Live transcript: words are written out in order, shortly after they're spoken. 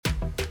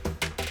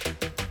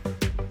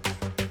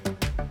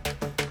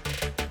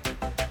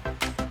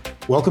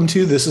Welcome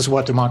to This is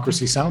What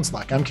Democracy Sounds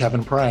Like. I'm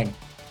Kevin Prang.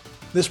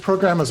 This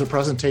program is a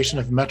presentation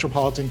of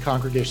Metropolitan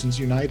Congregations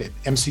United.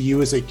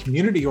 MCU is a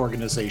community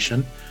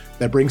organization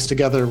that brings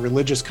together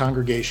religious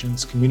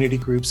congregations, community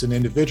groups, and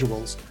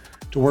individuals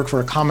to work for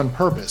a common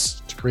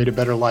purpose to create a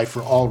better life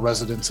for all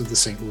residents of the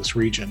St. Louis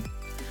region.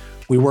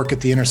 We work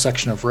at the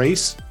intersection of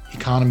race,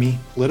 economy,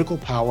 political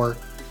power,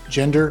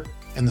 gender,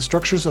 and the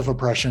structures of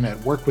oppression at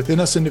work within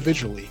us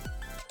individually,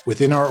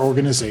 within our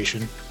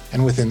organization,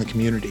 and within the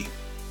community.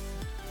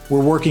 We're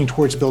working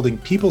towards building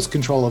people's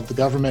control of the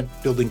government,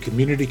 building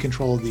community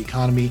control of the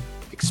economy,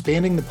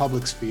 expanding the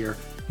public sphere,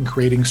 and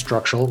creating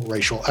structural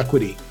racial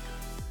equity.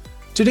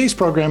 Today's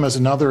program is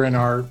another in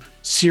our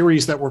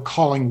series that we're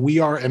calling We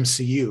Are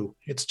MCU.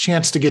 It's a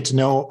chance to get to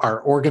know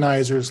our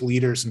organizers,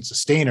 leaders, and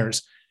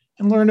sustainers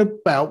and learn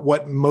about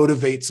what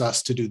motivates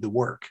us to do the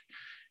work.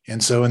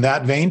 And so in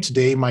that vein,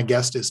 today my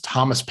guest is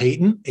Thomas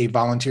Payton, a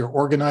volunteer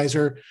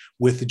organizer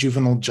with the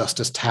Juvenile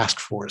Justice Task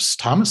Force.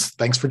 Thomas,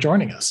 thanks for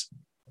joining us.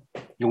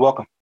 You're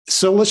welcome.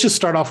 So let's just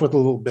start off with a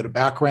little bit of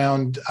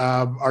background.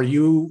 Are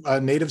you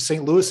a native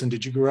St. Louis, and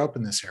did you grow up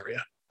in this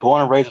area?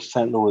 Born and raised in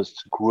St. Louis,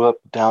 grew up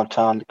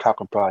downtown the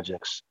Cochran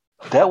Projects.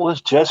 That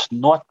was just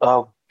north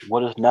of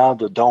what is now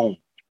the Dome,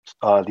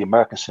 the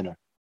American Center,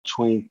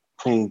 between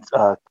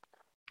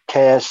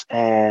Cass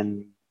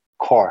and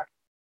Carr,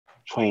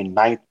 between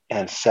 9th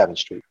and 7th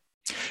Street.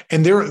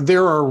 And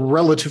there are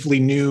relatively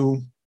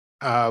new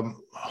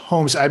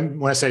homes.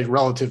 When I say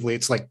relatively,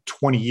 it's like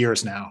 20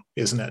 years now,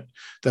 isn't it?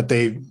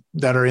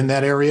 That are in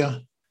that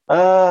area.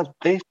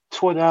 They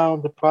tore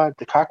down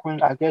the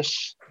Cochran, I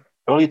guess,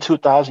 early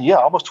 2000. Yeah,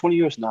 almost 20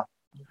 years now.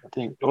 I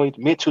think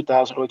mid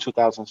 2000, early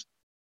 2000s.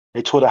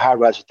 They tore the high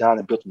rises down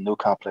and built a new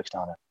complex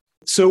down there.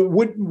 So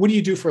what do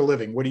you do for a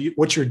living?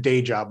 What's your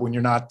day job when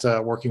you're not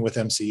working with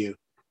MCU?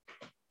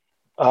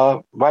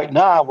 Right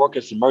now, I work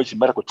as an emergency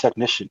medical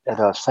technician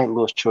at St.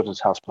 Louis Children's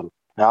Hospital.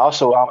 Now,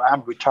 also,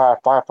 I'm a retired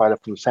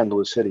firefighter from St.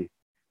 Louis City.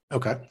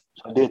 Okay.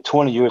 So I did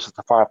 20 years as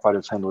a firefighter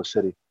in St. Louis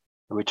City.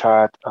 I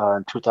retired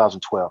in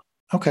 2012.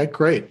 Okay,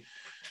 great.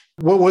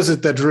 What was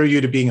it that drew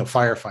you to being a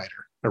firefighter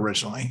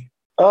originally?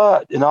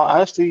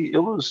 Honestly, it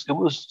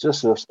was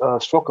just a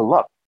stroke of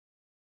luck.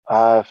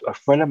 A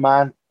friend of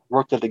mine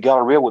worked at the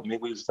Galleria with me.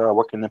 We was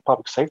working in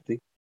public safety.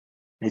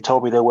 And he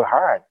told me they were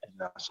hiring,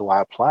 and so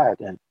I applied.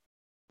 And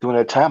during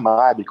that time,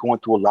 I'd be going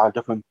through a lot of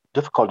different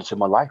difficulties in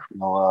my life.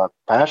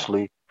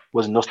 Financially,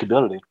 wasn't no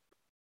stability.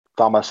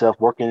 Found myself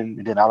working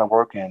and then out of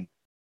work and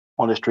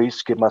on the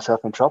streets, get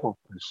myself in trouble.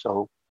 And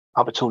so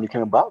opportunity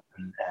came about,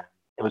 and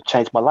it would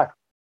change my life.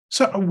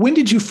 So when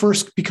did you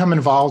first become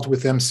involved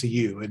with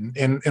MCU,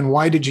 and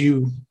why did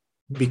you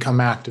become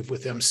active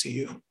with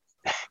MCU?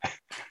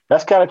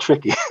 That's kind of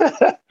tricky.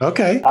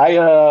 Okay. When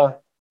I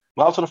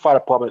was in the fire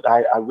department,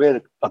 I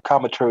read a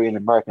commentary in the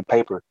American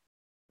paper,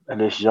 and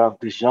this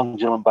young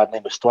gentleman by the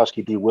name of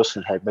Starsky D.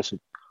 Wilson had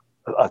mentioned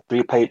a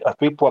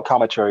three-part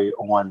commentary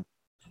on,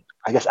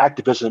 I guess,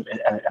 activism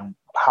and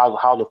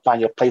how to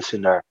find your place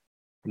in there.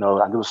 There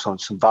was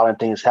some violent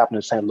things happening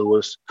in St.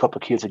 Louis. A couple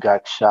of kids that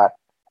got shot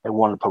at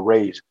one of the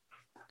parades.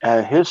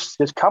 And his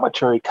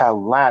commentary kind of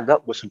lined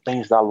up with some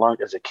things that I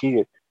learned as a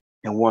kid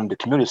in one of the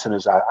community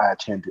centers I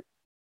attended.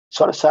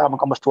 So I decided I'm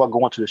going to start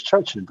going to this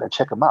church and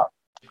check them out.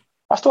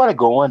 I started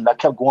going, and I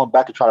kept going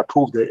back and trying to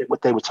prove that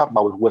what they were talking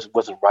about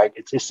wasn't right.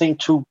 It seemed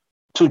too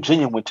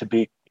genuine to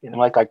be,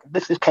 like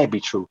this can't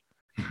be true.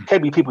 It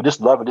can't be people just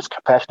loving, this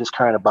compassion, this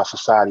caring about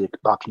society,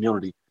 about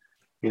community.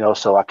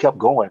 So I kept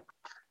going.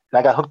 And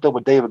I got hooked up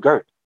with David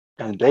Gert.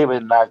 And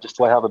David and I just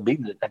started having a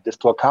meeting and just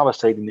started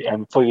conversating.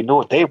 And before you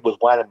know it, David was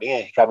winding me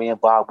in. He got me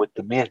involved with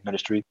the men's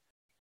ministry.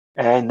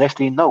 And next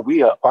thing you know,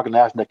 we are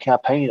organizing a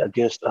campaign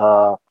against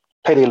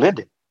payday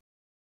lending.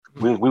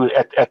 We were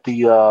at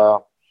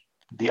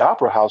the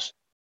Opera House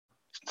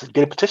to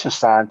get a petition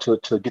signed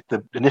to get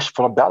the initiative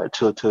from the ballot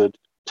to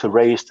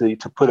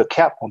put a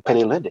cap on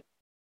payday lending.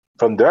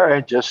 From there,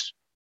 it just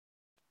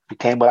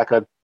became like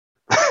I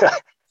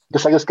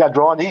just got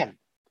drawn in,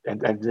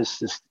 and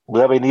just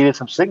whenever they needed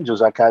some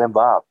signatures, I got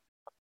involved.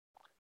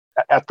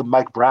 After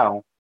Mike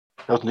Brown,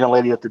 there was a young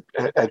lady at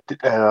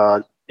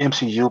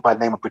MCU by the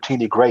name of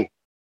Brittany Gray,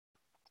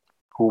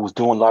 who was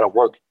doing a lot of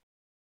work,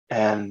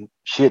 and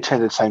she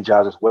attended St.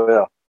 John's as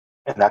well.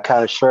 And I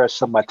kind of shared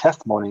some of my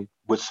testimony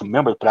with some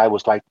members, but I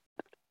was like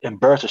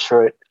embarrassed to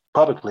share it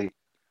publicly.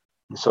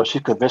 And so she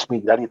convinced me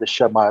that I need to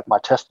share my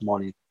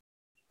testimony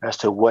as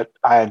to what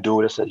I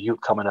endured as a youth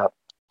coming up.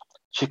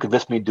 She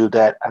convinced me to do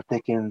that, I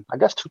think in,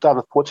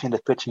 2014 to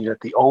 15 at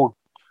the old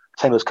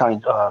St. Louis County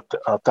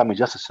Family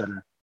Justice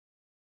Center.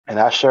 And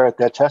I shared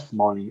that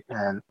testimony,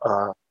 and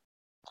I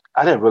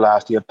didn't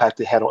realize the impact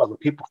it had on other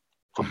people.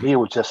 For me, it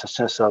was just a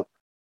sense of,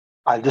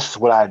 this is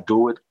what I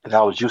endured, and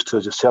I was used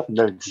to just accepting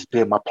that just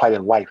being my plight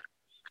in life.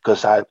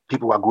 Because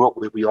people I grew up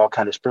with, we all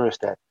kind of experienced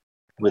that.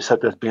 We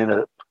accept as being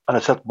an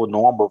unacceptable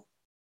norm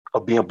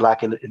of being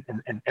Black in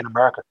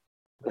America.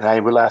 And I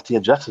didn't realize the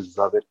injustices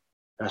of it.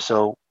 And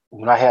so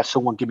when I had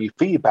someone give me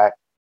feedback,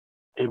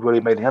 it really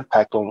made an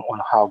impact on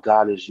how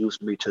God has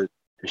used me to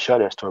share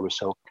that story.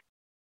 So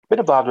been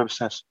involved ever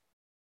since.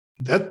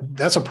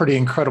 That's a pretty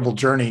incredible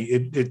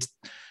journey.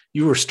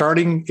 You were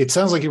starting. It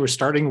sounds like you were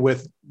starting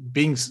with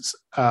being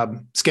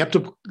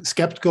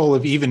skeptical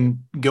of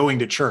even going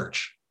to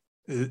church.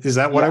 Is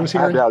that what I was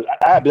hearing? I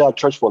had been out of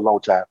church for a long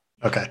time.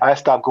 Okay. I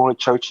stopped going to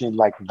church in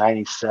like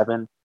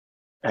 '97,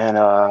 and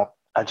I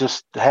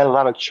just had a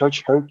lot of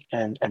church hurt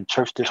and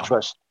church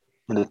distrust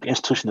in the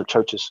institution of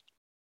churches,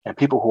 and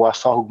people who I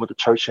saw who went to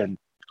church and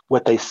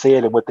what they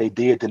said and what they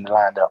did didn't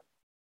line up.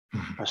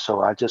 And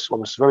so I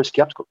was very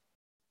skeptical.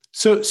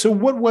 So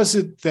what was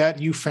it that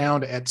you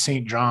found at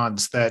St.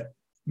 John's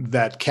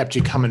that kept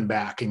you coming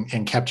back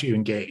and kept you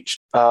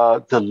engaged?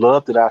 The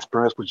love that I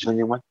experienced was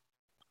genuine,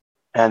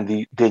 and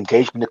the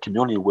engagement in the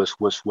community was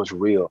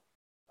real.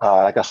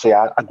 Like I say,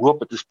 I grew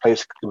up at this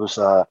place. It was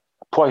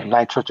Point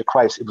Nine Church of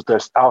Christ. It was their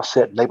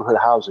outset neighborhood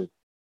housing,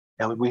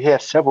 and we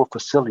had several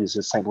facilities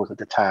in St. Louis at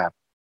the time.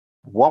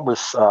 One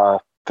was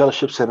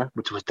Fellowship Center,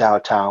 which was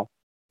downtown.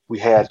 We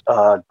had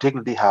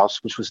Dignity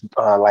House, which was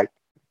like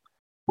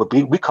what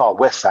we call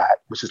West Side,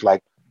 which is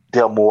like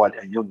Delmore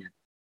and Union.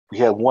 We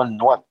had one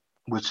north,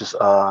 which is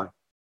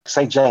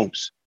St.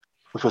 James,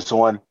 which was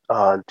on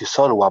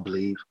DeSoto, I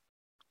believe,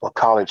 or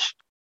College.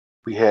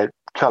 We had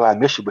Caroline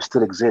Mission, which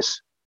still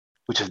exists,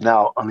 which is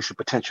now Unleashing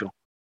Potential,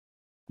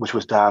 which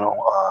was down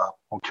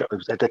on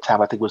at that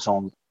time, I think it was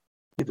on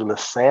either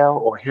LaSalle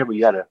or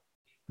Henrietta.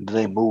 Then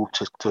they moved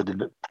to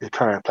the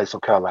current place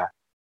on Caroline.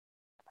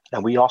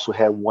 And we also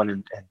had one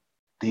in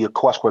the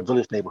Court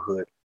Village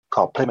neighborhood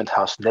called Plymouth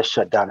House, and that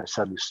shut down in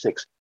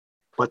 '76.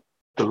 But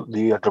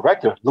the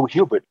director, Lou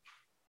Hubert,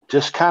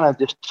 just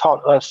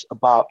taught us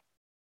about,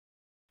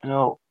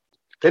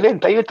 they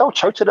didn't throw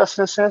church at us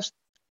in a sense.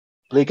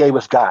 They gave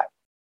us God,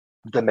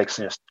 if that makes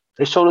sense.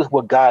 They showed us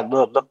what God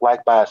love looked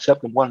like by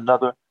accepting one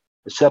another,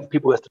 accepting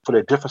people for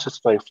their differences,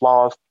 for their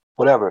flaws,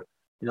 whatever.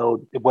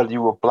 Whether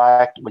you were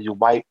Black, whether you were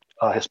white,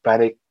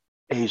 Hispanic,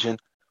 Asian,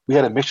 we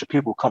had a mixture of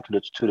people who come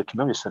to the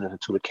community centers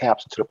and to the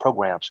camps and to the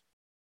programs.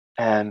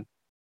 And,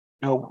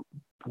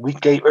 we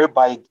gave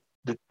everybody,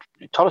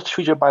 taught us to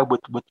treat everybody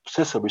with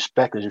sense of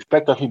respect and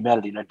respect their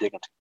humanity and their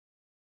dignity.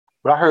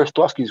 When I heard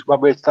Stosky's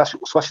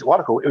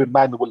article, it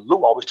reminded me what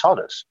Lou always taught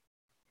us.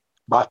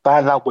 By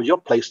finding out what your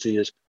place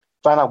is,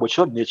 find out what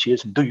your niche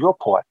is, and do your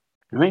part.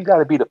 You ain't got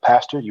to be the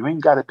pastor. You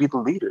ain't got to be the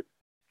leader.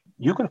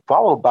 You can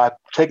follow by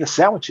taking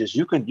sandwiches.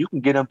 You can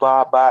get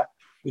involved by,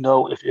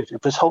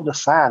 if it's holding a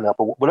sign up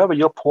or whatever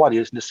your part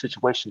is in this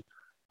situation,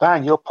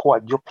 find your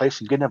part, your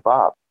place, and get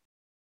involved.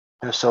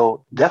 And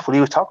so that's what he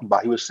was talking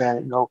about. He was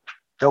saying,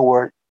 there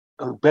were,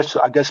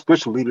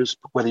 spiritual leaders,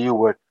 whether you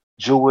were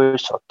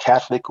Jewish or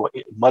Catholic or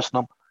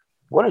Muslim.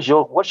 What's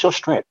your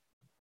strength?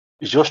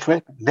 Is your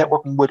strength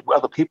networking with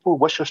other people?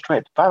 What's your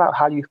strength? Find out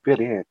how you fit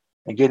in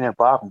and get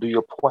involved and do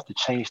your part to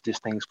change these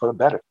things for the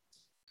better.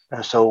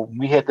 And so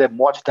we had that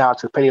march down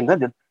to Payday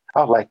Linden. I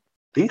was like,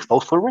 these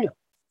folks for real.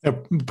 They're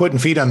putting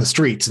feet on the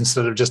streets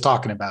instead of just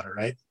talking about it,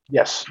 right?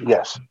 Yes.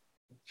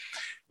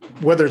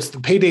 Whether it's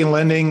the payday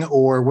lending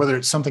or whether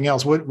it's something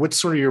else,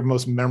 what's sort of your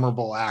most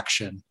memorable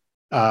action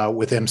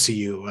with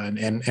MCU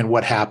and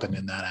what happened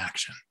in that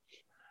action?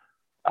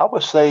 I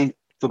would say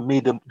for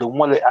me, the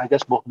one that I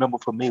guess most memorable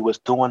for me was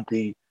doing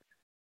the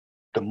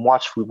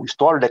march. We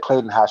started at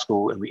Clayton High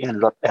School and we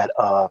ended up at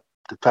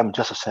the Family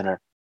Justice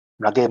Center.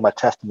 And I gave my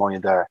testimony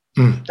there.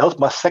 That was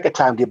my second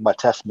time giving my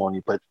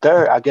testimony, but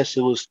there, I guess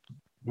it was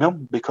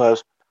memorable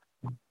because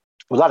there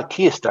was a lot of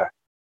kids there.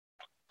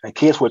 And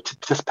kids were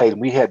participating.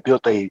 We had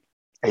built a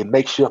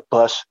makeshift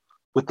bus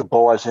with the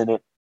boys in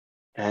it,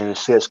 and it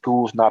said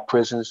schools, not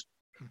prisons.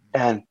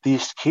 And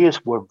these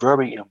kids were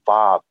very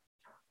involved.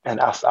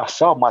 And I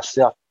saw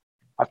myself,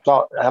 I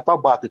thought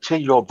about the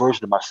 10-year-old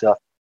version of myself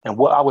and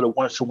what I would have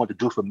wanted someone to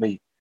do for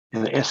me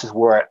in the instance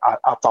where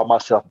I thought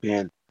myself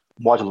being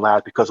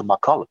marginalized because of my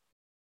color.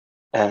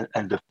 And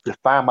to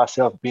find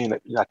myself being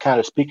kind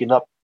of speaking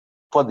up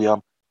for them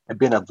and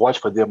being a voice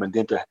for them, and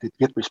then to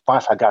get the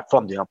response I got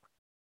from them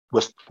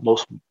was the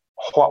most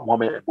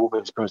heartwarming and moving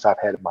experience I've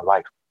had in my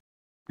life.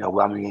 I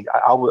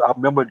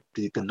remember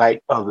the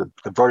night of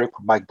the verdict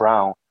for Mike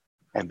Brown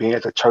and being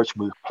at the church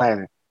we were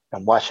planning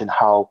and watching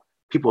how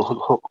people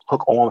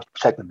hook arms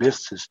protecting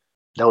businesses.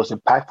 That was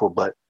impactful,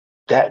 but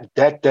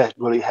that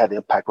really had an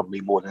impact on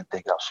me more than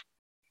anything else.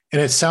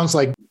 And it sounds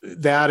like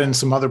that and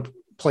some other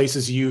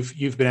places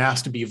you've been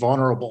asked to be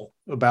vulnerable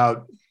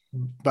about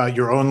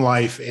your own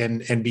life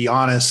and be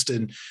honest.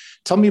 And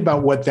tell me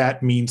about what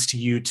that means to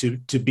you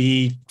to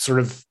be sort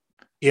of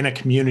in a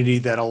community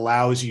that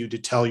allows you to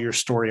tell your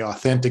story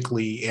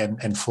authentically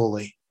and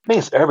fully. It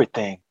means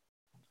everything.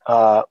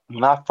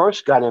 When I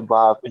first got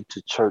involved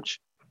into church,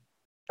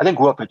 I didn't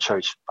grow up in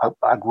church.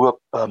 I grew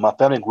up, my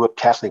family grew up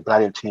Catholic, but I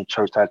didn't attend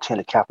church. I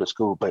attended Catholic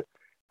school, but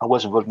I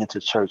wasn't really into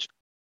church.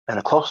 And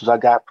the closest I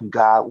got from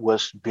God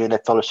was being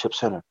at Fellowship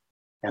Center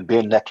and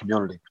being in that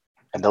community.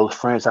 And those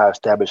friends I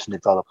established and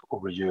developed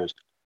over the years.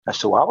 And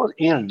so I was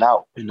in and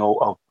out,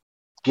 of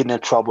getting in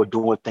trouble,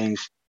 doing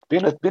things,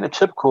 being a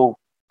typical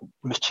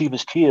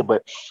mischievous kid,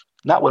 but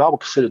not what I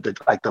would consider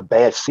the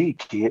bad seed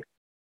kid.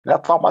 And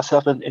I found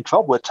myself in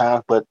trouble at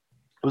times, but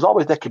it was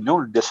always that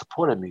community that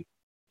supported me.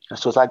 And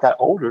so as I got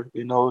older,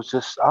 it's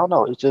just, I don't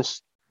know, it's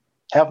just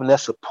having that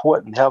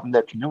support and having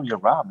that community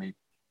around me,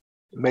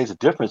 it made a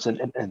difference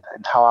in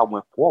how I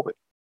went forward.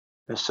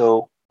 And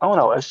so I don't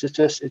know, it's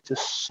just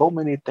so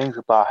many things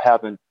about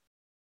having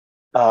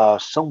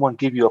someone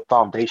give you a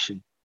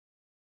foundation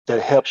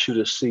that helps you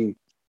to see,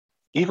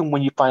 even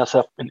when you find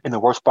yourself in the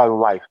worst part of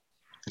life,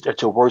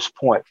 at your worst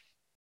point,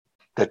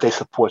 that they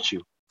support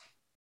you.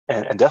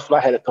 And that's what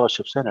I had at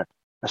Fellowship Center.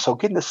 And so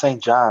getting to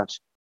St.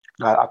 John's,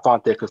 I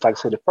found that because, like I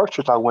said, the first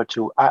church I went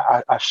to,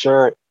 I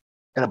shared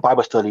in a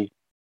Bible study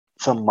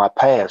some of my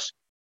past,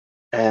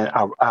 and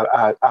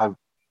I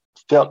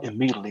felt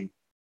immediately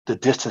the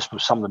distance from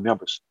some of the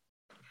members,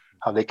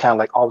 how they kind of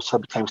like all of a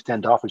sudden became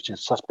standoffish and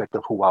suspect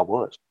of who I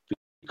was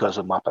because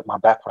of my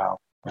background.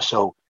 And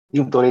so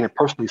even though they didn't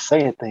personally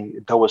say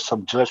anything, there was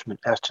some judgment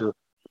as to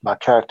my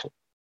character.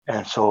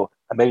 And so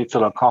it made me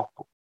feel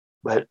uncomfortable.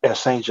 But at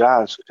St.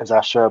 John's, as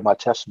I shared my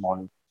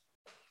testimony,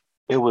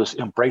 it was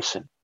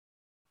embracing,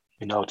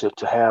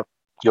 to have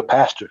your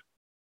pastor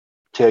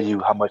tell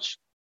you how much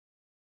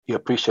he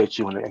appreciates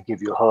you and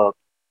give you a hug.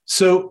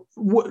 So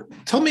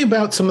tell me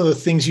about some of the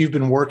things you've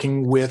been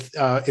working with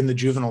in the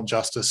Juvenile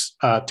Justice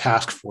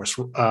Task Force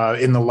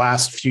in the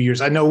last few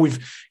years. I know we've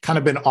kind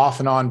of been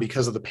off and on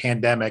because of the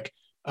pandemic,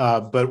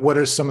 but what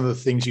are some of the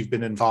things you've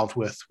been involved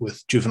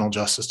with Juvenile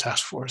Justice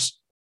Task Force?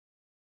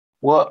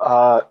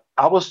 Well,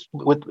 I was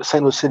with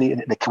St. Louis City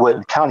in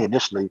the county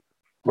initially,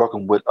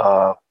 working with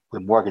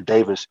Morgan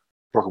Davis,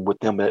 working with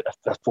them as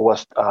far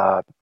as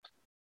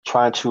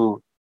trying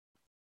to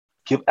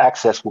give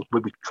access, what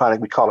we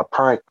call a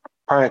parent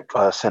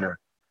center,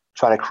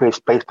 trying to create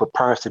space for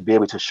parents to be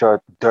able to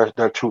share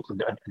their truth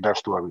and their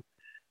story.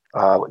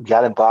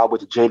 Got involved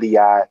with the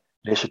JDI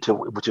initiative,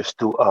 which is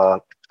through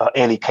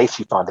Annie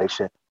Casey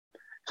Foundation.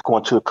 It's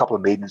going to a couple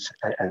of meetings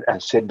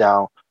and sitting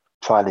down,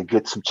 trying to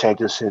get some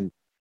changes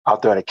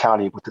out there in the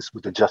county with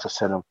the Justice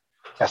Center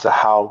as to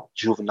how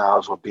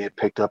juveniles were being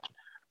picked up,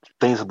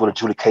 things about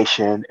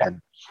adjudication,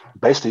 and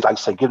basically, like I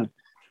say,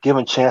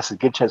 giving chance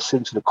to sit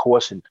into the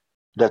course and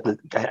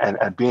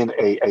being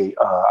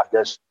I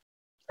guess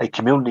a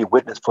community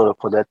witness for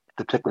that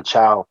particular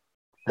child,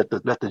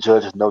 let the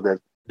judges know that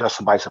there's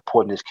somebody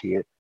supporting this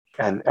kid,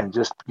 and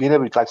just being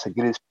able to, like I said,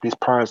 give these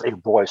parents a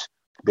voice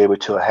to be able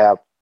to have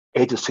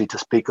agency to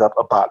speak up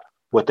about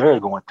what they're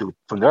going through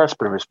from their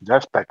experience, from their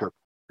perspective,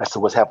 as to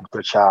what's happened with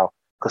their child,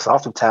 because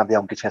oftentimes they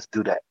don't get a chance to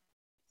do that.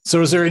 So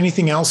is there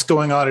anything else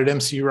going on at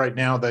MCU right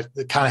now that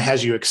kind of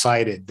has you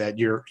excited, that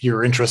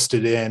you're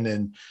interested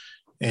in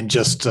and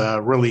just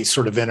really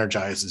sort of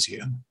energizes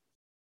you?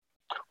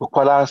 Well,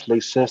 quite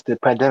honestly, since the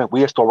pandemic,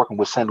 we have started working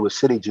with St. Louis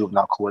City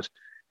Juvenile Courts,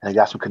 and I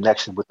got some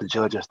connection with the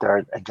judges there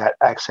and got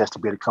access to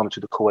be able to come into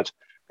the courts.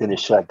 Then it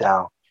shut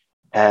down.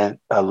 And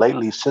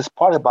lately, since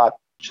probably about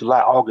July,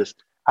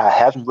 August, I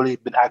haven't really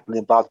been actively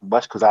involved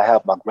much because I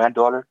have my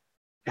granddaughter,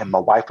 and my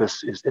wife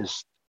is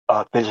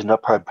finishing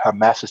up her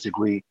master's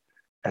degree,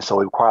 and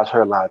so it requires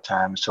her a lot of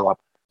time. So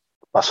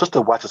my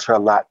sister watches her a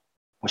lot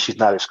when she's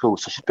not at school,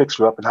 so she picks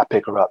her up and I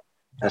pick her up.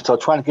 And so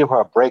trying to give her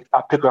a break,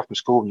 I pick her up from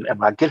school, and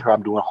when I get her,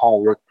 I'm doing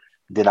homework,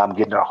 and then I'm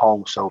getting her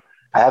home. So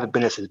I haven't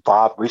been as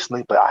involved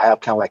recently, but I have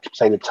kind of like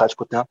stayed in touch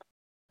with them.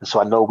 And so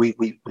I know we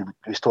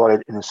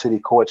started in the city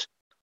courts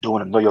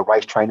doing a Know Your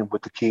Rights training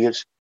with the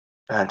kids.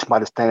 And to my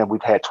understanding,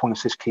 we've had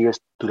 26 kids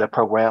through that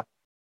program.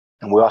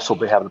 And we also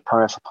been having a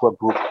parent support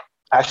group.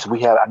 Actually,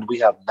 we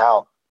have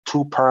now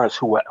 2 parents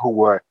who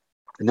were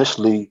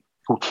initially,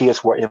 who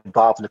kids were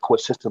involved in the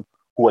court system,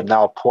 who are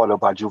now part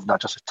of our Juvenile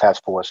Justice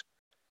Task Force.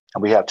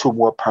 And we have 2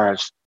 more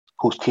parents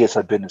whose kids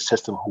have been in the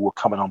system who are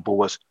coming on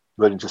board,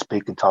 ready to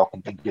speak and talk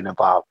and get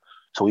involved.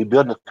 So we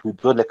build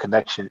a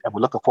connection, and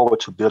we're looking forward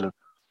to building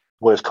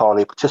what is called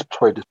a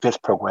participatory defense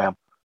program,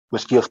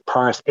 which gives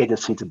parents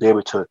agency to be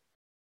able to,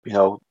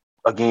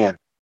 again,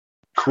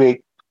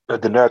 create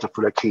the narrative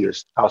for their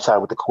kids outside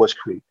of what the courts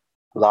create.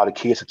 Allow the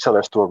kids to tell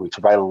their story,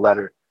 to write a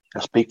letter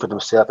and speak for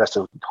themselves as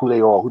to who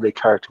they are, what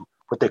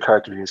their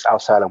character is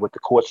outside of what the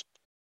courts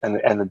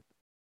and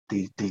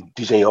the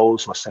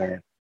DJOs are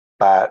saying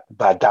by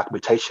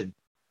documentation.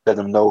 Let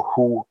them know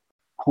who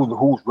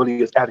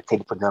really is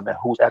advocating for them and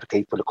who's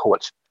advocating for the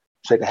courts,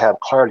 so they can have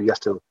clarity as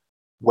to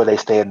where they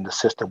stand in the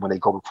system when they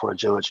go before a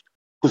judge,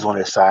 who's on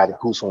their side and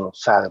who's on the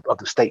side of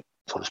the state,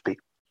 so to speak.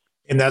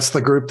 And that's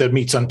the group that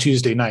meets on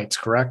Tuesday nights,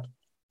 correct?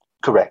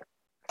 Correct.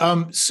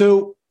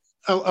 So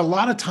a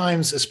lot of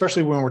times,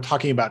 especially when we're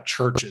talking about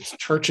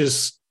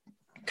churches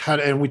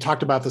kind of, and we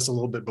talked about this a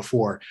little bit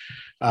before,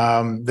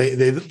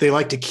 they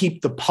like to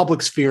keep the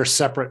public sphere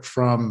separate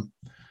from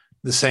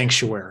the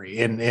sanctuary,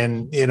 and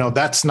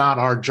that's not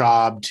our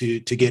job to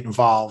get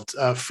involved.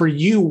 For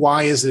you,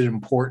 why is it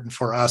important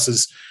for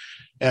us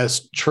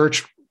as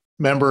church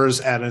members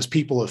and as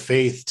people of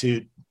faith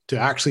to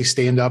actually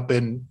stand up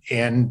and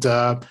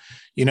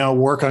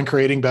work on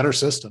creating better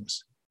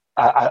systems?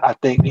 I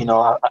think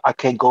I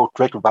can't go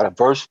directly about a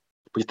verse,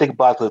 but you think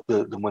about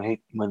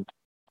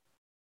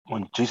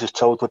when Jesus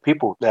told the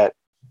people that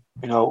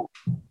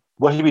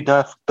what he be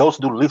done, those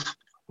who do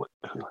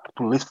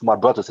the least for my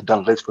brothers have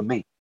done the least for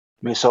me.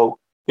 I mean, so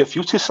if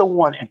you see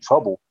someone in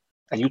trouble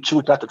and you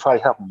choose not to try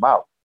to help them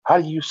out, how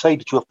do you say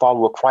that you're a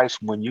follower of Christ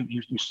when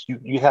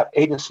you have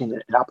agency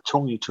and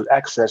opportunity to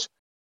access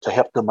to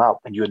help them out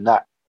and you're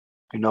not?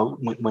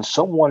 When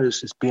someone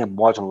is being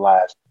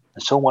marginalized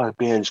and someone is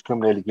being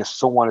discriminated against,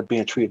 someone is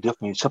being treated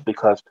differently simply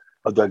because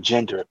of their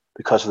gender,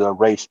 because of their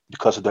race,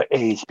 because of their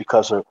age,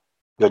 because of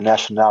their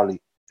nationality,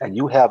 and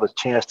you have a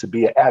chance to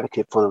be an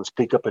advocate for them,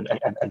 speak up and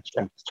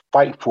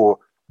fight for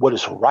what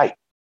is right,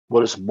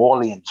 what is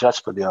morally and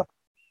just for them,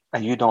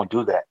 and you don't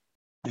do that,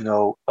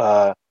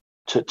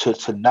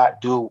 to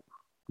not do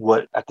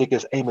what I think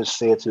as Amos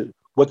said, to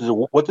what does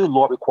the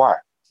law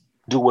require?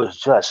 Do what is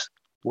just,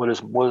 what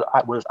is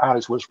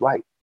honest, what is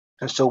right.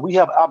 And so we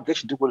have an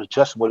obligation to do what is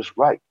just and what is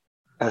right.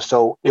 And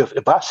so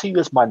if I see you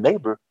as my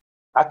neighbor,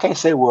 I can't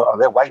say, well,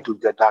 that white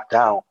dude got knocked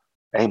down,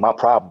 ain't my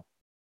problem.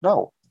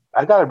 No,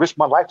 I got to risk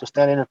my life to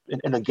stand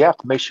in the gap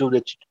to make sure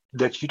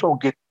that you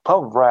don't get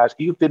pulverized,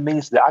 even if it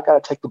means that I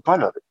got to take the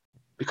brunt of it,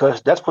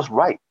 because that's what's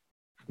right.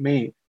 I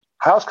mean,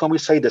 how else can we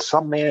say that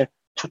some man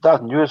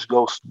 2,000 years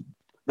ago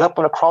got up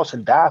on the cross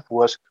and died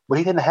for us when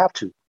he didn't have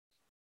to?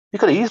 He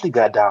could have easily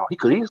got down. He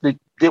could easily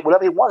did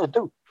whatever he wanted to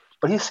do,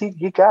 but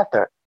he got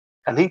there,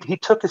 and he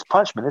took his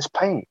punishment, his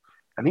pain,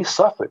 and he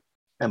suffered,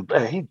 and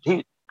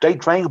they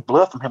drained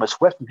blood from him and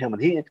sweat from him,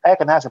 and he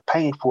agonized in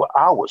pain for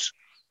hours.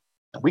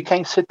 And we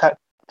can't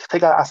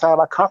take outside of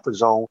our comfort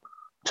zone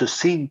to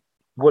see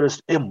what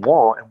is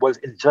immoral and what is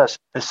unjust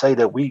and say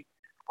that we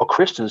are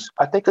Christians.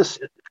 I think it's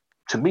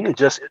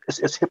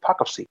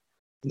hypocrisy.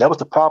 And that was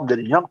the problem that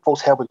the young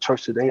folks have with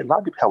church today. A lot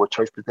of people have with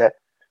church, but that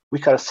we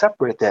got to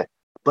separate that.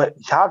 But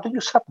how do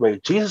you separate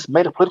it? Jesus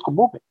made a political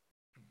movement.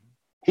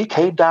 He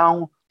came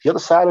down the other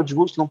side of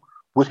Jerusalem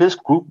with his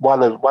group while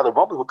the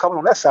Romans were coming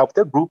on that side with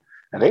their group,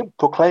 and they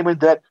proclaiming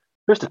that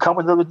here's the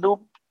coming of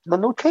the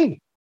new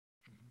king.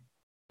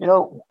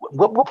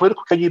 What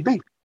political can you be?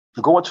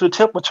 To go into the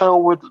temple and turn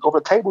over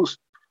the tables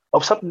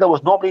of something that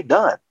was normally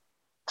done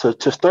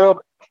to stir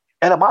up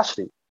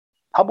animosity.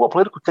 How more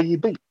political can you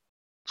be?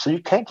 So you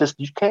can't just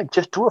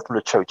do it from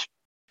the church.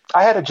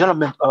 I had a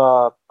gentleman,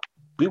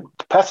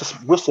 Pastor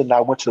Wilson and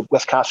I went to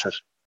Wisconsin.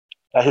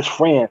 His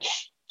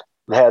friends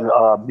had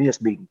a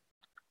men's meeting.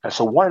 And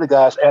so one of the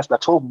guys asked me, I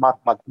told him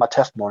my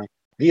testimony.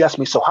 He asked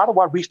me, so how do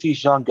I reach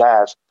these young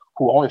guys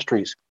who are on the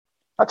streets?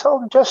 I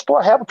told him, just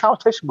start having a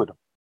conversation with them.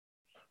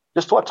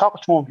 Just start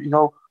talking to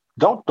them,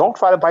 don't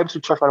try to invite them to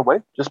church right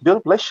away. Just build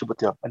a relationship with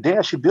them. And then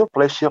as you build a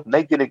relationship and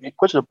they get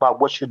inquisitive about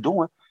what you're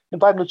doing,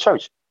 invite them to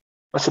church.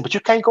 I said, but you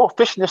can't go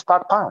fishing in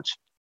stock ponds.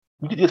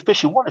 You get the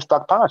fish you want in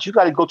stock ponds. You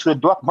got to go to the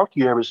dark,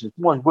 murky areas. If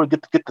you want to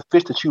get the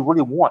fish that you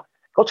really want,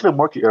 go to the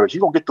murky areas.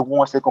 You're going to get the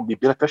ones that are going to be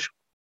beneficial.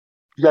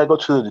 You got to go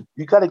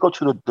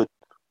to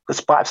the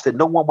spots that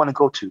no one want to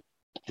go to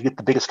get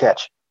the biggest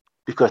catch,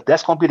 because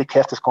that's going to be the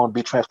catch that's going to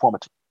be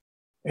transformative.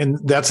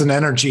 And that's an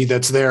energy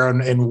that's there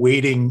and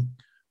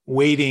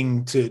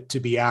waiting to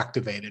be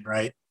activated,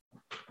 right?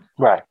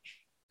 Right.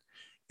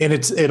 And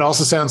it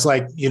also sounds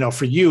like,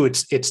 for you,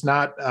 it's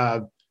not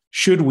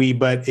should we,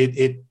 but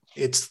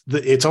it's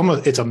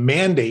a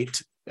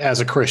mandate as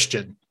a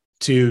Christian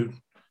to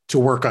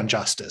work on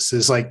justice.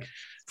 Is like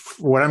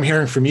what I'm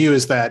hearing from you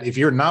is that if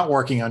you're not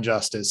working on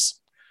justice,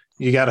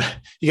 you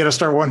gotta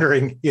start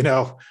wondering,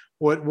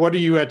 what are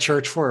you at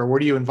church for? Or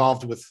what are you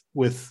involved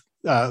with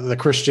the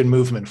Christian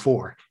movement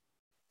for?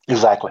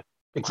 Exactly.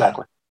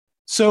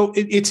 So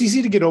it's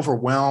easy to get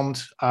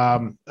overwhelmed.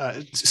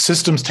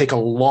 Systems take a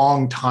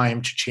long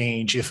time to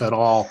change, if at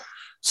all.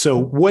 So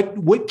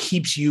what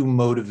keeps you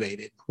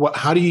motivated?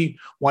 Why do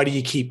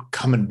you keep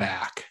coming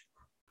back?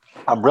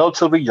 I'm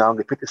relatively young,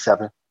 at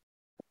 57,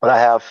 but I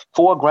have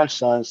 4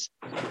 grandsons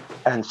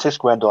and 6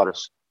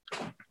 granddaughters.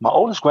 My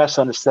oldest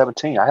grandson is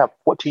 17. I have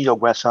a 14-year-old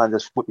grandson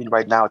that's with me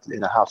right now in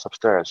the house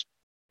upstairs.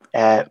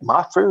 And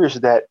my fear is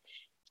that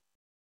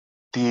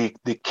the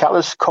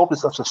callous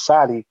coldness of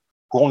society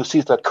who only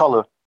sees their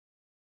color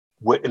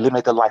would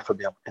eliminate their life for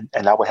them,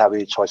 and I would have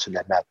any choice in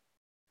that matter.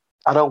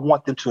 I don't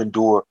want them to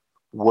endure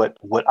what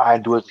I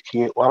endured as a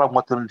kid, or I don't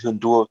want them to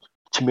endure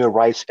Tamir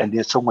Rice and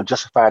then someone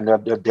justifying their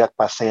death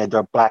by saying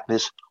their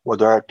blackness or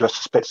their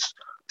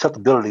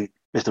susceptibility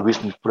is the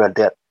reason for their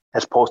death,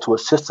 as opposed to a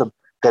system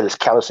that is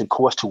callous and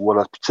coarse toward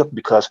us simply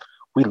because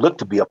we look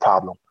to be a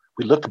problem.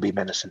 We look to be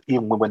menacing,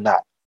 even when we're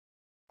not.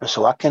 And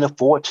so I can't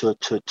afford to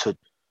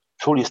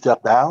truly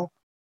step down.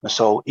 And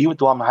so even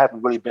though I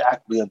haven't really been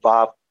actively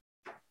involved,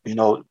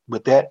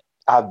 with that,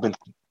 I've been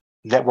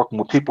networking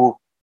with people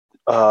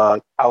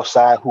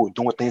outside who are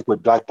doing things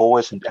with Black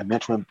boys and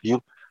mentoring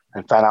youth,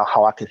 and find out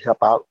how I can help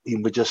out,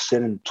 even with just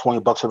sending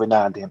 $20 every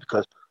now and then,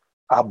 because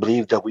I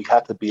believe that we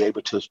have to be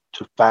able to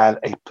find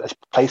a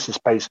place and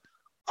space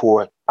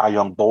for our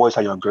young boys,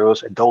 our young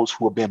girls, and those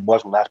who are being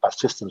marginalized by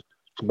systems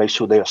to make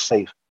sure they are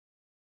safe.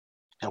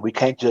 And we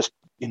can't just,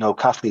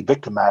 constantly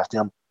victimize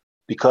them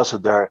because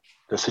of their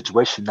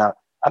situation. Now,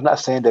 I'm not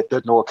saying that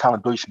there's no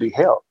accountability should be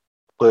held,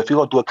 but if you're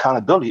going to do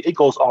accountability, it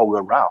goes all the way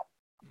around.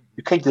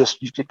 You can't just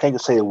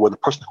say, well, the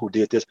person who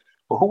did this,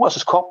 well, who else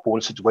is culpable in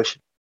the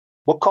situation?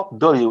 What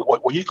culpability?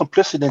 Were you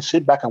complicit in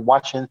sitting back and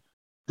watching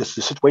this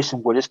the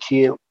situation where this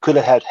kid could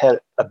have had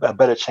a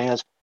better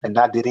chance and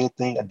not did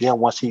anything. And then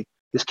once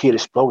this kid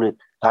exploded,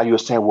 now you were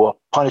saying, well,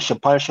 punish him.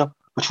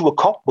 But you were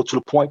culpable to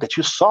the point that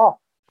you saw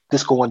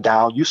this going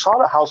down. You saw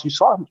the house. You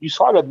saw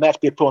the match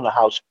being put on the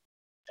house,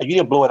 and you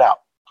didn't blow it out.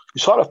 You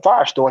saw the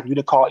fire start, and you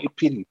didn't call it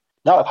pity.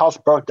 Now the house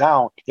burned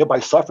down,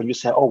 everybody's suffering. You're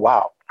saying, oh,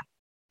 wow,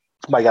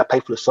 somebody got to pay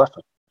for the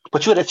suffering.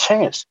 But you had a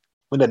chance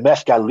when the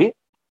match got lit.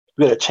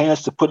 You had a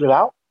chance to put it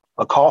out,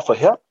 a call for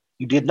help.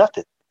 You did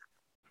nothing.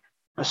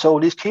 And so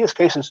these kids'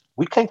 cases,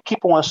 we can't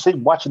keep on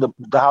sitting watching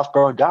the house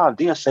burn down and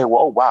then say,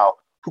 well, oh, wow,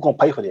 who's going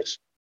to pay for this?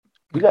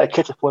 We got to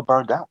catch it before it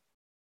burned down.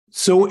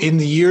 So in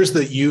the years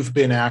that you've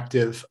been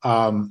active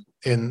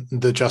in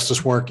the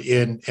justice work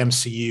in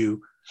MCU,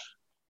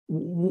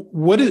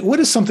 what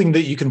is something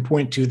that you can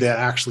point to that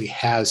actually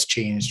has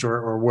changed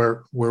or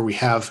where we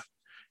have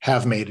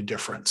made a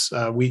difference?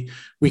 We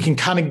can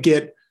kind of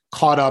get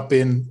caught up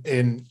in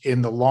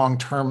the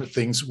long-term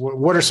things.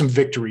 What are some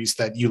victories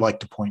that you like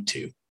to point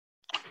to?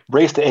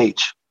 Raise the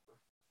age.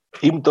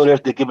 Even though they're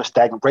given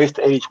stagnant, raise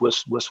the age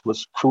was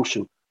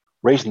crucial.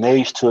 Raising the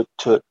age to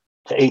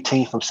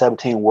 18 from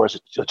 17 was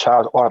a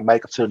child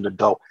automatically considered an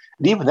adult.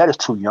 And even that is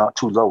too young,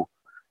 too low.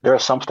 There are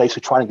some states who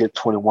are trying to get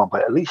 21,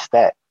 but at least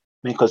that.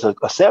 Because a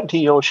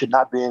 17-year-old should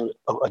not be in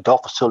an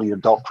adult facility,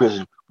 adult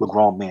prison with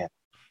grown men.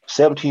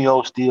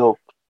 17-year-olds still,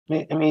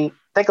 I mean,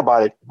 think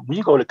about it. When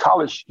you go to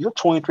college, you're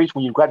 23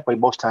 when you graduate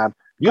most time.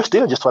 You're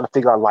still just trying to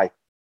figure out life.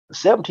 A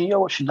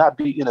 17-year-old should not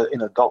be in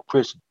an adult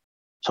prison.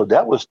 So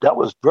that was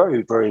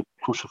very, very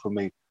crucial for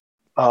me.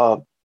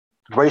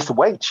 Raise the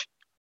wage.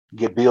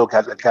 Get Bill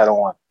got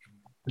on.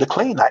 The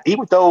clean night,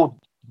 even though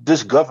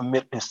this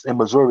government in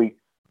Missouri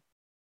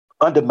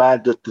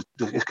undermined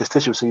its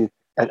constituency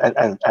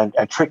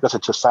and tricked us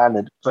into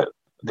signing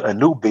a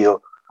new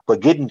bill, but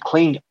getting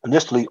clean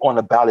initially on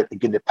the ballot and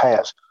getting it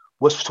passed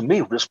was, to me,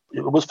 it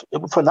was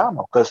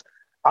phenomenal because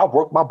I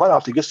worked my butt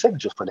off to get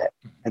signatures for that.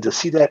 And to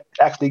see that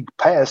actually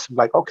pass,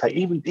 like, okay,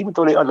 even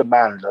though they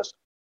undermined us,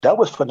 that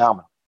was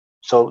phenomenal.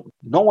 So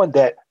knowing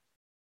that's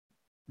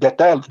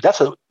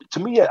to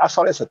me, I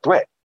saw that as a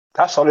threat.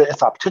 I saw that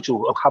as a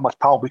potential of how much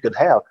power we could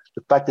have.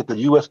 The fact that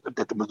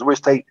the Missouri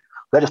State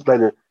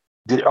legislature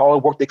did all the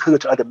work they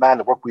could to undermine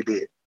the work we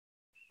did.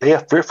 They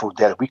are fearful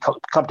that if we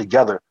come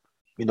together,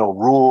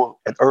 rural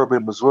and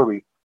urban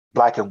Missouri,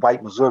 black and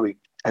white Missouri,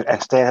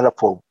 and stand up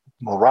for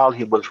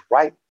morality and what's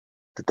right,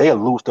 that they'll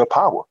lose their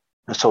power.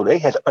 And so they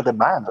had to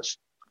undermine us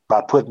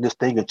by putting this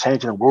thing and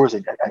changing the words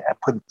and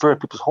putting fear in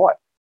people's heart.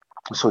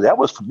 And so that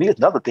was, for me,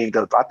 another thing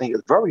that I think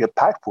is very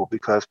impactful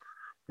because,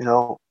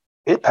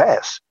 it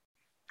passed.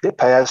 It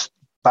passed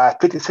by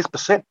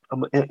 56%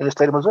 in the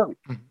state of Missouri.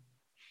 Mm-hmm.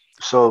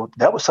 So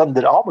that was something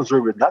that all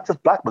Missourians, not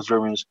just black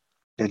Missourians,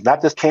 and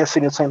not just Kansas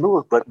City and St.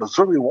 Louis, but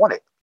Missouri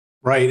wanted.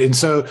 Right. And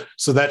so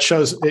that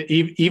shows that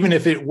even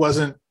if it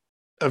wasn't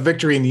a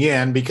victory in the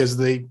end, because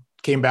they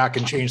came back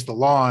and changed the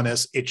law on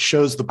us, it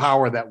shows the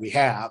power that we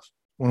have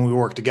when we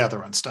work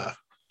together on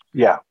stuff.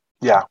 Yeah.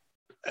 Yeah.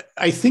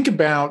 I think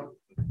about,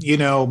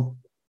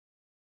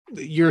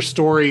 your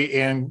story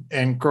and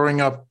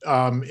growing up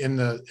in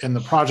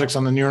the projects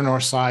on the near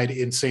north side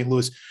in St.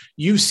 Louis.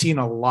 You've seen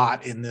a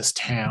lot in this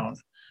town.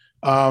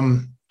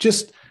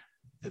 Just,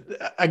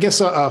 I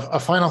guess a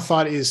final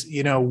thought is,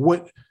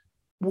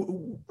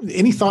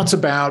 any thoughts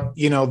about,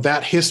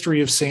 that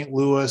history of St.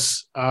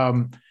 Louis?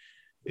 What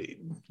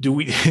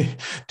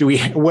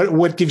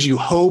gives you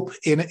hope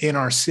in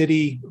our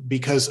city?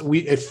 Because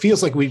it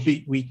feels like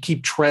we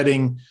keep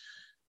treading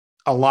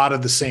a lot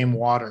of the same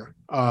water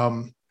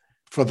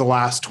for the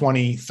last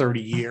 20,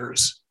 30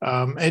 years.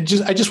 I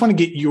just want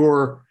to get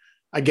your,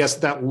 I guess,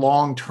 that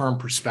long-term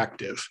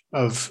perspective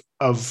of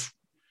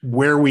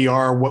where we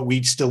are, what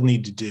we still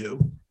need to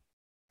do.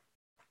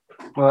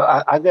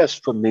 Well, I guess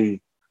for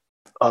me,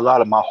 a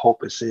lot of my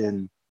hope is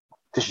in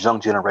this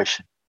young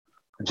generation,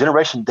 a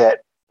generation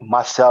that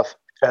myself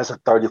as a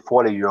 30,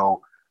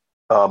 40-year-old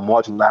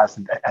marginalized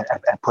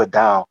and put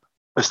down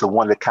is the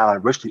one that kind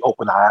of richly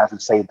opened our eyes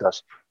and saved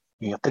us.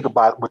 Think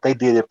about what they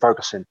did in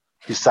Ferguson,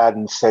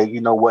 deciding to say, you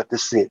know what,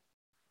 this is it.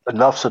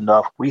 Enough's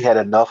enough. We had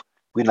enough.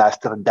 We're not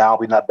stepping down.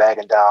 We're not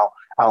backing down.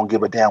 I don't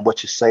give a damn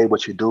what you say,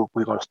 what you do.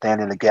 We're going to stand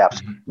in the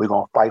gaps. Mm-hmm. We're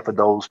going to fight for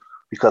those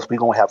because we're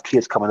going to have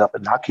kids coming up,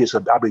 and our kids,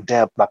 I'll be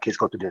damned if my kids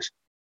go through this.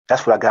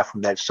 That's what I got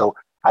from that. So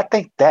I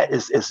think that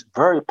is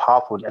very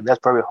powerful, and that's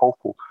very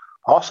hopeful.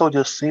 Also,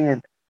 just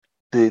seeing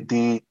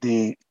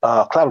the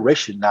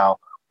collaboration now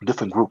with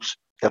different groups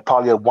that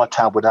probably at one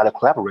time would not have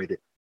collaborated,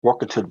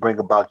 working to bring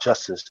about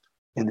justice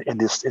in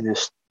this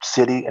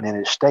city and in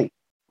this state.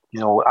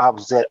 I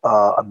was at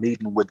a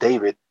meeting with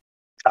David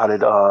out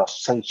at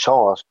St.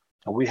 Charles,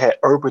 and we had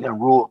urban and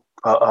rural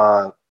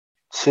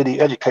city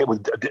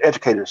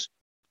educators,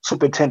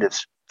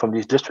 superintendents from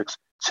these districts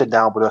sit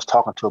down with us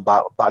talking to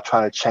about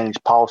trying to change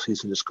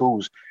policies in the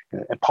schools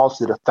and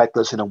policies that affect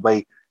us in a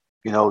way,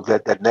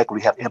 that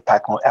negatively have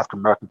impact on African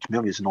American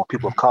communities and on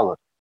people of color.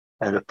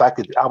 And the fact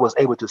that I was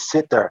able to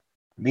sit there,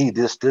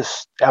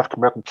 this African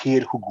American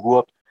kid who grew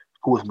up,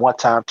 who was one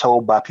time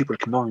told by people in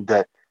the community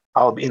that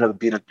I would end up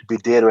be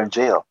dead or in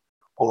jail,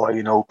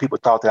 or, people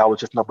thought that I was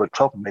just another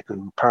troublemaker.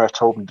 Parents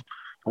told me,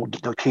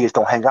 the kids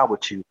don't hang out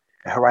with you.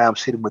 And here I am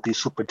sitting with these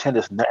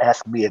superintendents and they're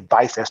asking me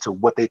advice as to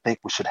what they think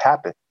should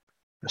happen.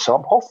 And so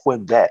I'm hopeful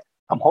in that.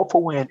 I'm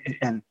hopeful in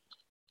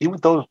even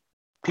though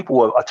people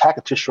were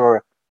attacking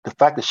Tishara, the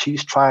fact that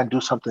she's trying to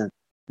do something,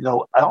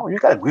 you got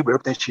to agree with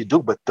everything she do,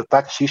 but the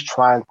fact that she's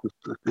trying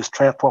this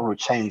transformative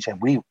change,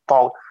 and we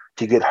fought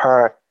to get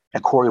her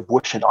and Cori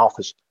Bush in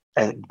office.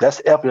 And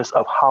that's evidence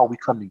of how we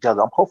come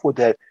together. I'm hopeful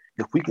that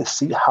if we can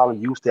see how to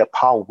use that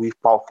power we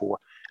fought for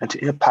and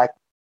to impact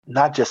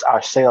not just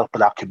ourselves,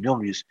 but our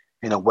communities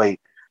in a way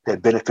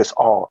that benefits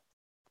all.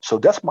 So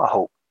that's my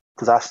hope,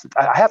 because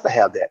I have to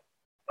have that.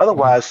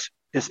 Otherwise,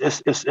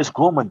 it's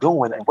gloom and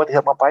doom, and what the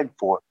hell am I fighting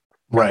for?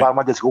 Right. Why am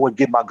I just go and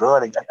get my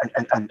gun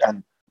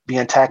and be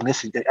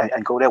antagonistic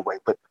and go that way?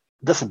 But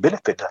it doesn't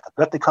benefit nothing.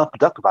 Nothing comes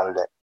productive out of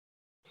that.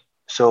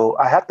 So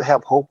I have to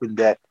have hope in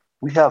that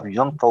we have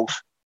young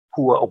folks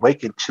who are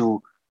awakened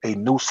to a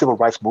new civil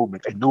rights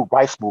movement, a new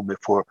rights movement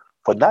for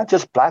not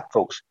just Black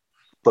folks,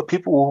 but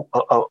people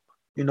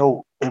in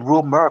rural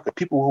America,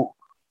 people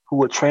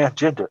who are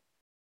transgender,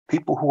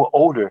 people who are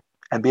older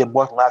and being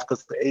marginalized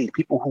because of the age,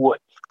 people who are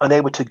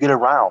unable to get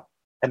around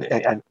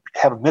and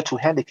have mental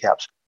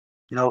handicaps.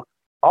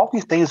 All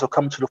these things are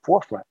coming to the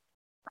forefront.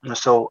 And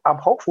so I'm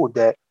hopeful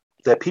that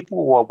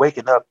people who are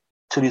waking up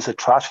to these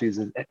atrocities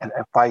and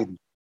fighting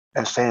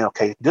and saying,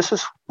 okay, this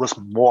is what's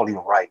morally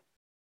right.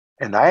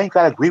 And I ain't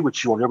got to agree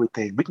with you on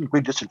everything. We can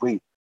agree, disagree.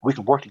 We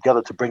can work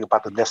together to bring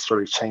about the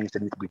necessary change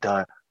that needs to be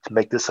done to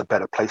make this a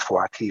better place for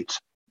our kids.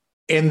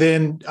 And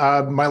then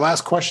my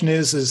last question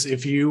is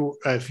if you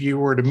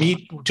were to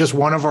meet just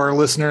one of our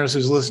listeners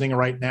who's listening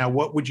right now,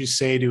 what would you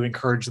say to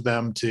encourage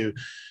them to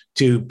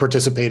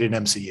participate in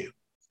MCU?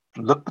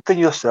 Look within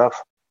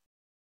yourself,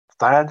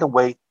 find a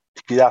way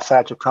to get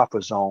outside your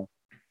comfort zone,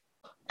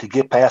 to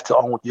get past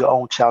your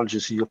own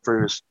challenges and your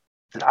fears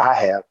that I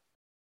have,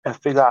 and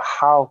figure out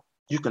how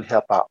you can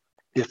help out.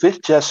 If it's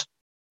just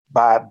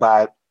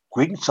by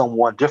greeting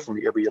someone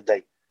differently every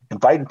day,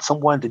 inviting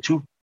someone that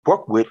you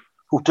work with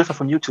who's different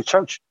from you to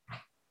church,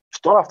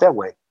 start off that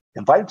way.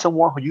 Inviting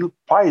someone who you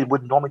probably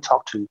wouldn't normally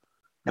talk to,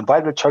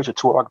 invite them to church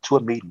or to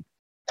a meeting,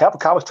 have a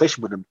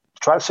conversation with them.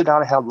 Try to sit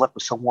down and have lunch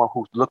with someone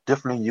who look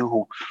different than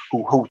you,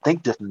 who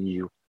think different than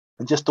you,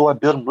 and just start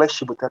building a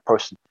relationship with that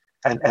person.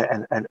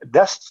 And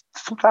that's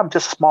sometimes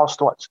just small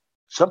starts.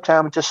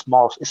 Sometimes it's just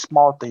small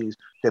things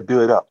that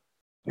build up.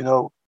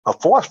 A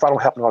forest fire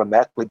don't happen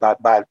automatically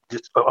by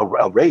just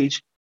a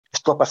rage. It's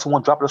started by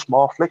someone dropping a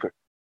small flicker,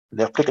 and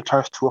that flicker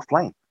turns to a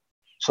flame.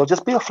 So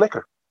just be a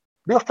flicker.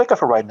 Be a flicker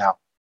for right now,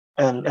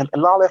 and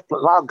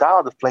allow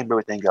God to flame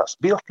everything else.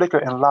 Be a flicker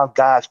and allow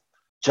God's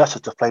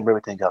justice to flame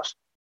everything else.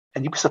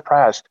 And you'd be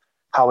surprised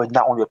how it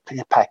not only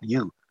impact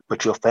you,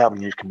 but your family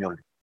and your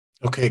community.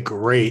 Okay,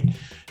 great.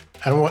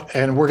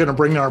 And we're going to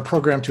bring our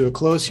program to a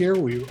close here.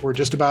 We're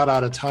just about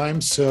out of time.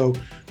 So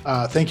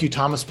thank you,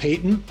 Thomas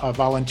Payton, a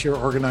volunteer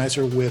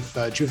organizer with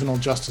Juvenile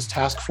Justice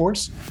Task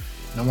Force.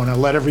 And I want to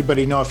let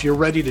everybody know, if you're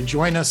ready to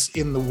join us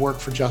in the work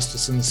for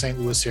justice in the St.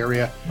 Louis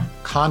area,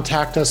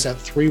 contact us at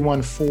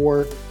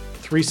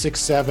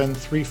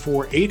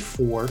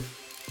 314-367-3484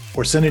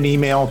 or send an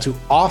email to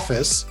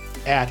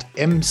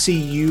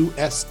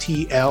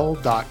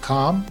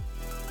office@mcustl.com.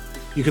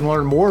 You can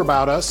learn more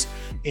about us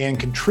and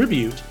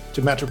contribute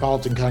to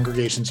Metropolitan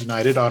Congregations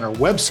United on our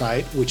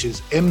website, which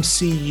is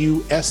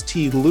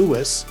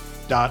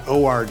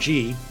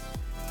mcustlewis.org.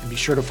 And be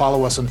sure to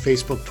follow us on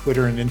Facebook,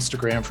 Twitter, and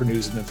Instagram for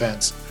news and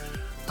events.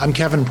 I'm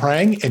Kevin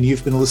Prang, and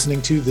you've been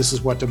listening to This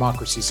Is What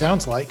Democracy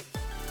Sounds Like.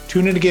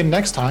 Tune in again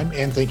next time,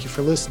 and thank you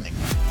for listening.